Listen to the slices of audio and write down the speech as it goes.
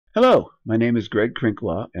Hello, my name is Greg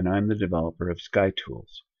Krinklaw, and I'm the developer of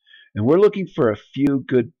SkyTools. And we're looking for a few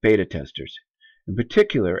good beta testers. In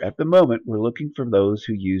particular, at the moment, we're looking for those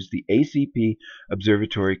who use the ACP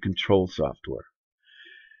Observatory Control Software.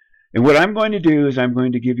 And what I'm going to do is I'm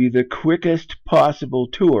going to give you the quickest possible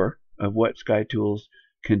tour of what SkyTools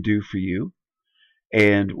can do for you.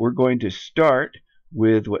 And we're going to start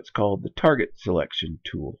with what's called the target selection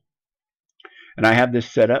tool. And I have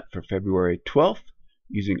this set up for February 12th.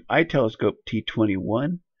 Using iTelescope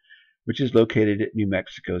T21, which is located at New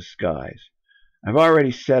Mexico skies. I've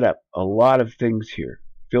already set up a lot of things here,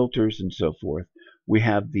 filters and so forth. We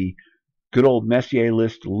have the good old Messier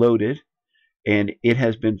list loaded, and it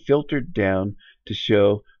has been filtered down to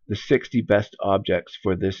show the 60 best objects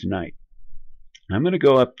for this night. I'm going to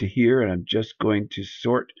go up to here, and I'm just going to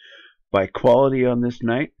sort by quality on this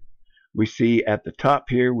night. We see at the top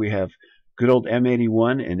here we have good old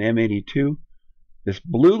M81 and M82. This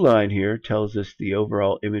blue line here tells us the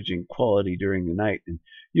overall imaging quality during the night, and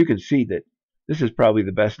you can see that this is probably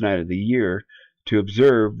the best night of the year to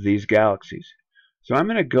observe these galaxies. So I'm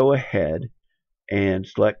going to go ahead and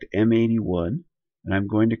select M81, and I'm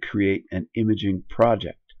going to create an imaging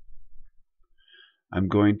project. I'm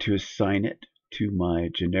going to assign it to my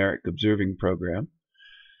generic observing program.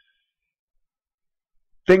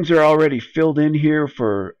 Things are already filled in here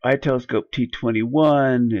for iTelescope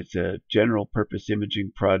T21. It's a general purpose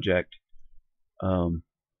imaging project.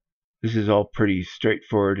 This is all pretty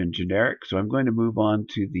straightforward and generic, so I'm going to move on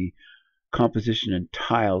to the Composition and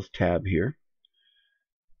Tiles tab here.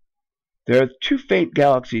 There are two faint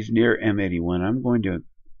galaxies near M81. I'm going to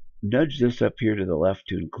nudge this up here to the left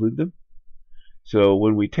to include them. So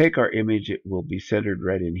when we take our image, it will be centered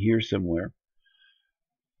right in here somewhere.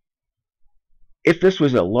 If this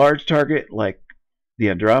was a large target like the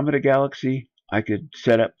Andromeda Galaxy, I could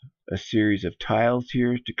set up a series of tiles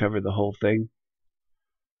here to cover the whole thing.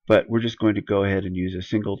 But we're just going to go ahead and use a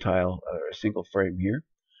single tile or a single frame here.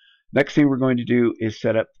 Next thing we're going to do is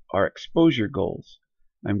set up our exposure goals.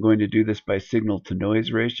 I'm going to do this by signal to noise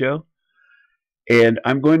ratio. And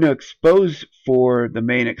I'm going to expose for the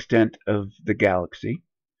main extent of the galaxy.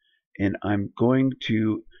 And I'm going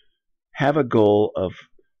to have a goal of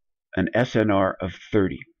an SNR of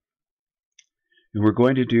 30. And we're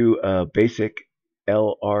going to do a basic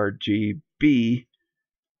LRGB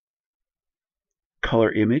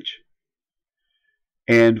color image.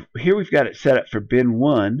 And here we've got it set up for bin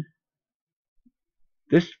 1.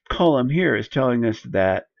 This column here is telling us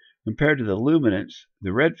that compared to the luminance,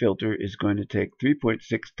 the red filter is going to take 3.6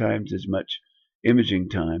 times as much imaging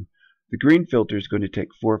time. The green filter is going to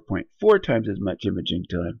take 4.4 times as much imaging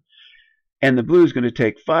time. And the blue is going to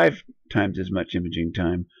take 5 times as much imaging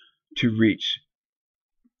time to reach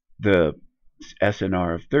the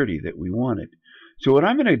SNR of 30 that we wanted. So what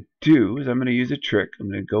I'm going to do is I'm going to use a trick. I'm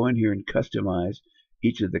going to go in here and customize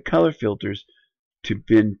each of the color filters to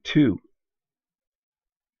bin 2.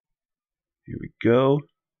 Here we go.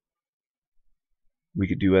 We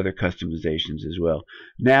could do other customizations as well.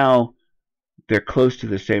 Now they're close to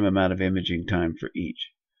the same amount of imaging time for each.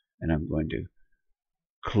 And I'm going to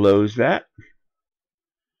close that,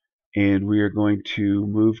 and we are going to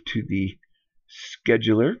move to the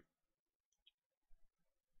scheduler,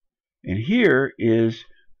 and here is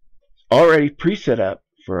already preset up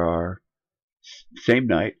for our same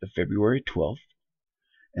night of February 12th,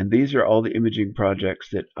 and these are all the imaging projects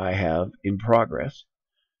that I have in progress.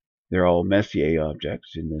 They're all Messier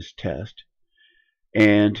objects in this test,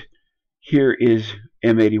 and here is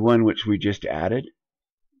M81, which we just added.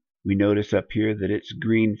 We notice up here that it's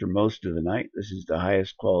green for most of the night. This is the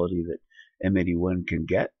highest quality that M81 can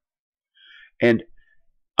get. And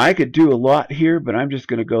I could do a lot here, but I'm just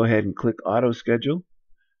going to go ahead and click Auto Schedule.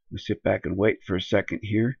 We sit back and wait for a second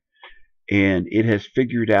here. And it has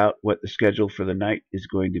figured out what the schedule for the night is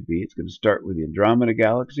going to be. It's going to start with the Andromeda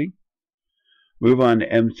Galaxy, move on to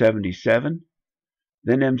M77,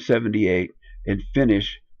 then M78, and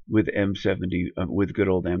finish with with good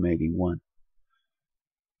old M81.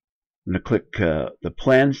 I'm going to click the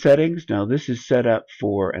plan settings. Now this is set up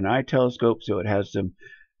for an iTelescope, so it has some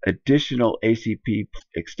additional ACP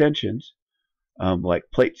extensions like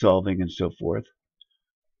plate solving and so forth.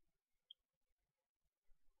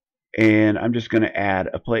 And I'm just going to add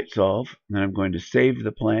a plate solve, and then I'm going to save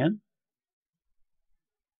the plan.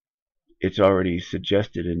 It's already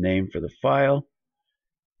suggested a name for the file,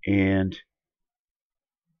 and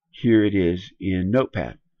here it is in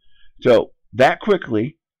Notepad. So that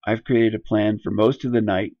quickly, I've created a plan for most of the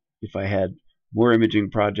night. If I had more imaging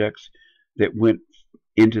projects that went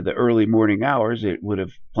into the early morning hours, it would have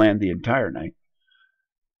planned the entire night.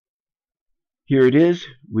 Here it is.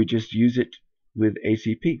 We just use it with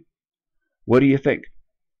ACP. What do you think?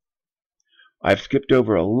 I've skipped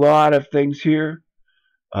over a lot of things here.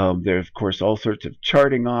 There are, of course, all sorts of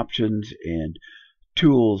charting options and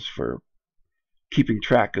tools for keeping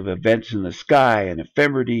track of events in the sky and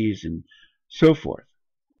ephemerides and so forth.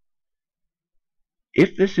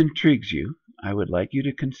 If this intrigues you, I would like you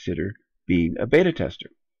to consider being a beta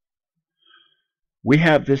tester. We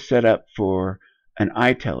have this set up for an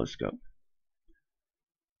eye telescope,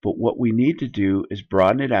 but what we need to do is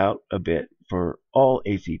broaden it out a bit for all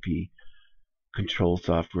ACP control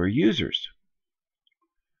software users.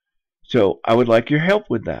 So I would like your help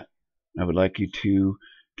with that. I would like you to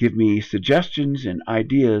give me suggestions and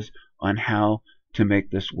ideas on how to make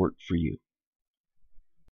this work for you.